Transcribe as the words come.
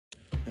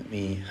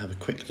me have a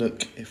quick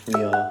look if we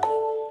are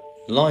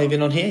live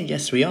in on here.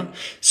 Yes, we are.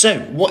 So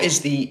what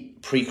is the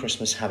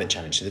pre-Christmas habit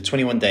challenge? So the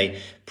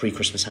 21-day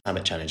pre-Christmas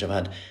habit challenge. I've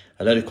had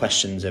a load of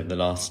questions over the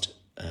last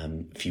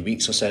few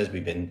weeks or so as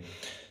we've been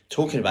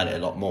talking about it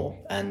a lot more.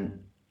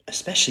 And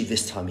especially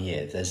this time of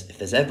year, if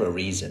there's ever a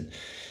reason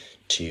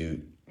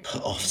to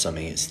put off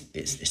something, it's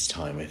this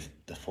time with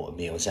the thought of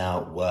meals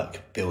out,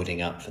 work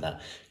building up for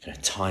that kind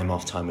of time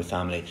off, time with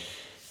family.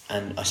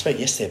 And I spoke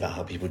yesterday about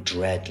how people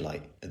dread,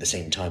 like, at the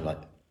same time, like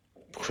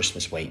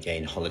Christmas weight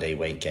gain, holiday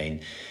weight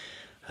gain,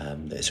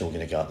 that it's all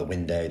going to go out the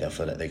window. They'll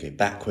feel like they go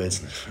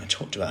backwards. And I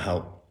talked about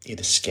how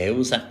the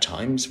scales at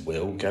times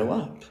will go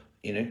up,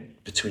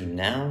 between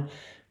now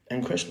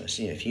and Christmas.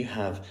 If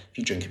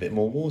you drink a bit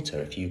more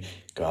water, if you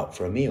go out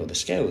for a meal, the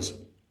scales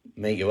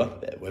may go up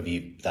a bit, whether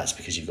that's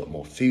because you've got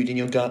more food in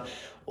your gut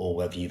or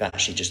whether you've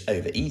actually just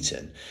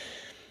overeaten.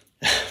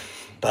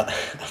 But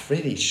a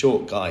really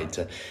short guide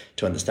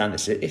to understand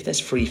this: if there's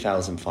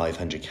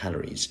 3,500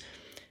 calories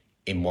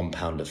in 1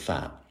 pound of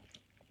fat,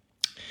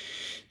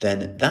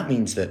 then that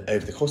means that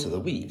over the course of the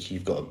week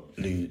you've got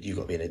to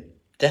be in a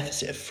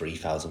deficit of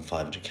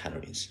 3,500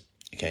 calories.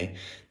 Okay,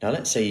 now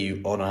let's say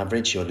on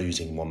average you're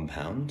losing 1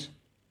 pound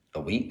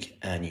a week,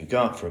 and you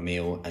go out for a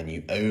meal and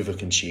you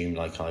overconsume,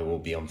 like I will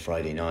be on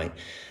Friday night,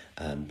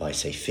 by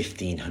say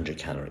 1,500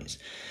 calories.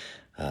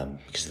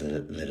 Because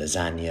of the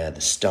lasagna,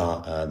 the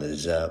starter, the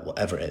dessert,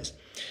 whatever it is.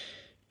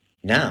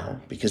 Now,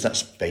 because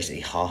that's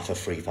basically half of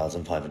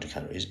 3,500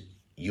 calories,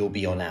 you'll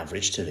be on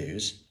average to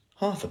lose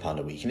half a pound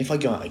a week. And if I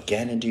go out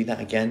again and do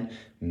that again,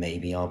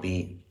 maybe I'll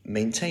be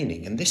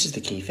maintaining. And this is the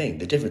key thing.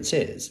 The difference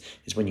is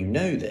when you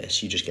know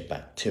this, you just get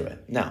back to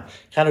it. Now,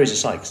 calories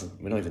aside, because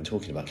we're not even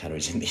talking about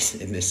calories in this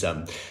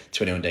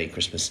 21-day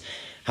Christmas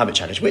habit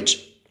challenge,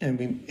 which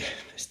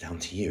it's down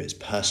to you, it's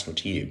personal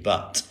to you,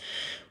 but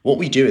what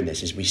we do in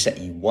this is we set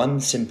you one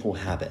simple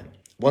habit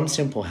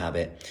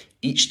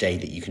each day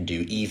that you can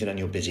do, even on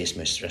your busiest,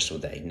 most stressful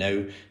day.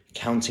 No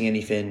counting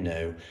anything,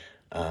 no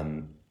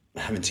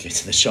having to go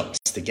to the shops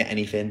to get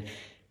anything.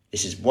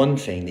 This is one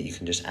thing that you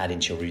can just add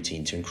into your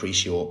routine to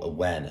increase your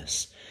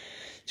awareness,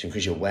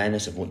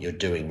 of what you're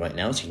doing right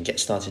now, so you can get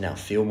started now,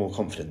 feel more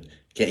confident,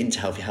 get into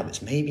healthy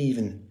habits, maybe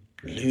even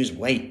lose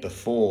weight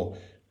before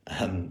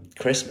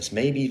Christmas,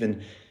 maybe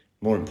even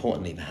more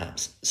importantly,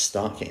 perhaps,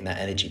 start getting that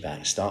energy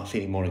back, start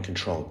feeling more in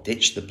control,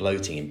 ditch the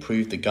bloating,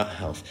 improve the gut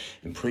health,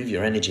 improve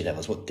your energy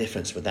levels. What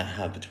difference would that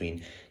have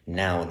between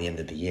now and the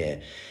end of the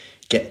year?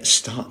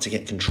 Start to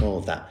get control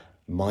of that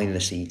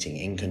mindless eating,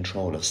 in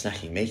control of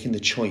snacking, making the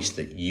choice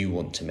that you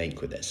want to make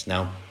with this.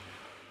 Now,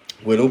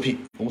 we'll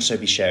also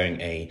be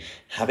sharing a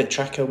habit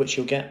tracker, which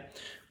you'll get,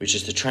 which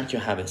is to track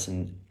your habits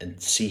and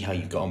see how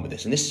you've got on with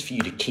this. And this is for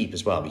you to keep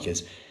as well,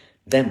 because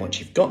then once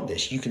you've got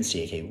this, you can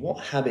see, okay, what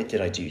habit did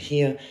I do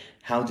here?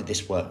 How did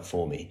this work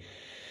for me?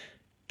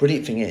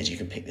 Brilliant thing is you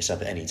can pick this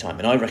up at any time.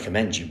 And I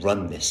recommend you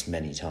run this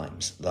many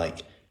times.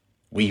 Like,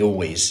 we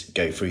always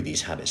go through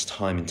these habits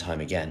time and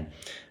time again.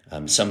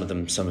 Some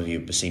of you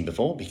have seen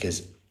before,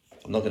 because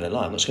I'm not going to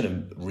lie, I'm not just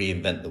going to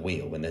reinvent the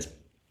wheel when there's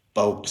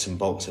bulks and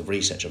bulks of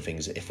research on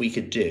things that if we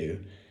could do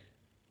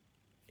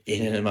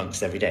in and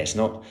amongst every day. It's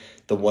not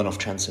the one-off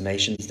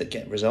transformations that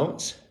get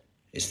results.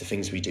 It's the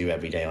things we do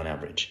every day on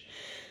average.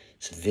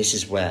 So this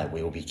is where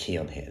we will be key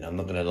on here. And I'm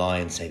not going to lie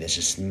and say there's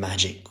this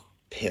magic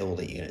pill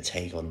that you're going to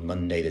take on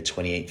Monday, the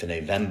 28th of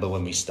November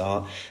when we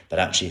start. But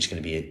actually it's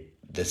going to be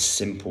the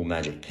simple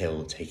magic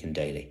pill taken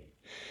daily.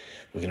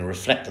 We're going to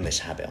reflect on this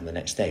habit on the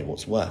next day.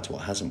 What's worked?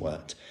 What hasn't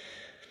worked?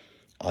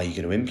 Are you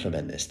going to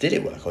implement this? Did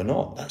it work or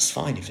not? That's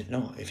fine if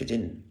it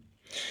didn't.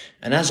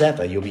 And as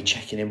ever, you'll be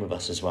checking in with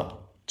us as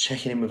well. So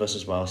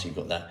you've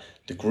got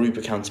the group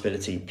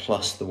accountability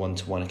plus the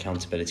one-to-one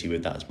accountability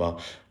with that as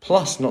well.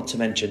 Plus, not to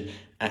mention,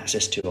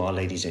 access to our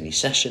ladies only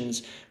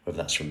sessions, whether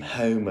that's from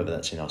home, whether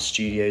that's in our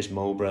studios,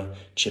 Marlborough,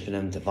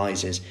 Chippenham,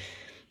 Devizes.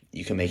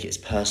 You can make it as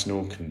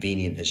personal,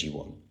 convenient as you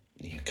want.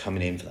 You're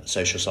coming in for that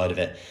social side of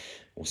it.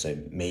 Also,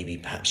 maybe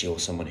perhaps you're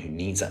someone who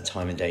needs that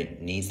time and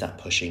date, needs that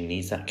pushing,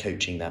 needs that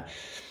coaching, that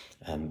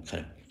kind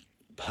of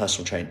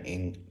personal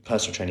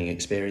training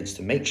experience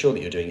to make sure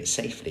that you're doing it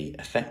safely,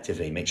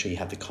 effectively, make sure you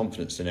have the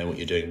confidence to know what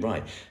you're doing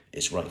right,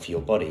 it's right for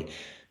your body.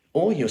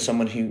 Or you're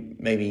someone who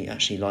maybe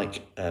actually,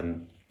 like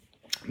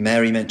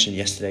Mary mentioned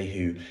yesterday,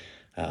 who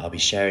I'll be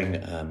sharing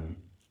an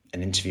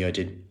interview I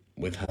did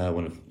with her,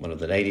 one of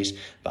the ladies,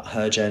 about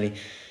her journey.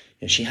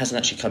 She hasn't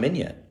actually come in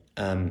yet,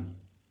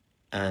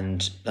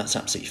 and that's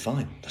absolutely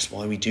fine. That's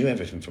why we do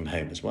everything from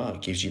home as well.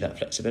 It gives you that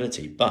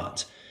flexibility,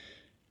 but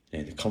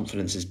the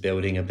confidence is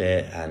building a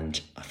bit, and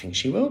I think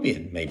she will be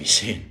in maybe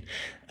soon,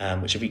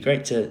 which would be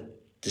great to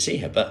see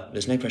her. But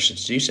there's no pressure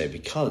to do so,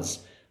 because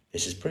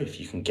this is proof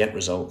you can get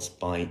results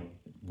by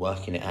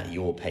working it at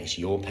your pace.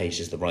 Your pace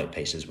is the right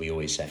pace, as we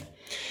always say.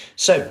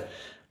 So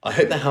I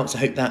hope that helps. I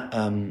hope that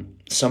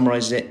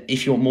summarises it.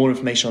 If you want more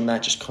information on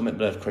that, just comment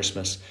below for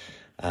Christmas.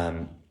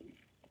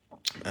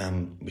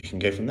 We can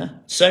go from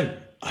there. So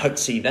I hope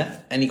to see you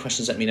there. Any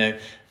questions, let me know,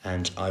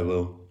 and I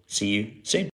will see you soon.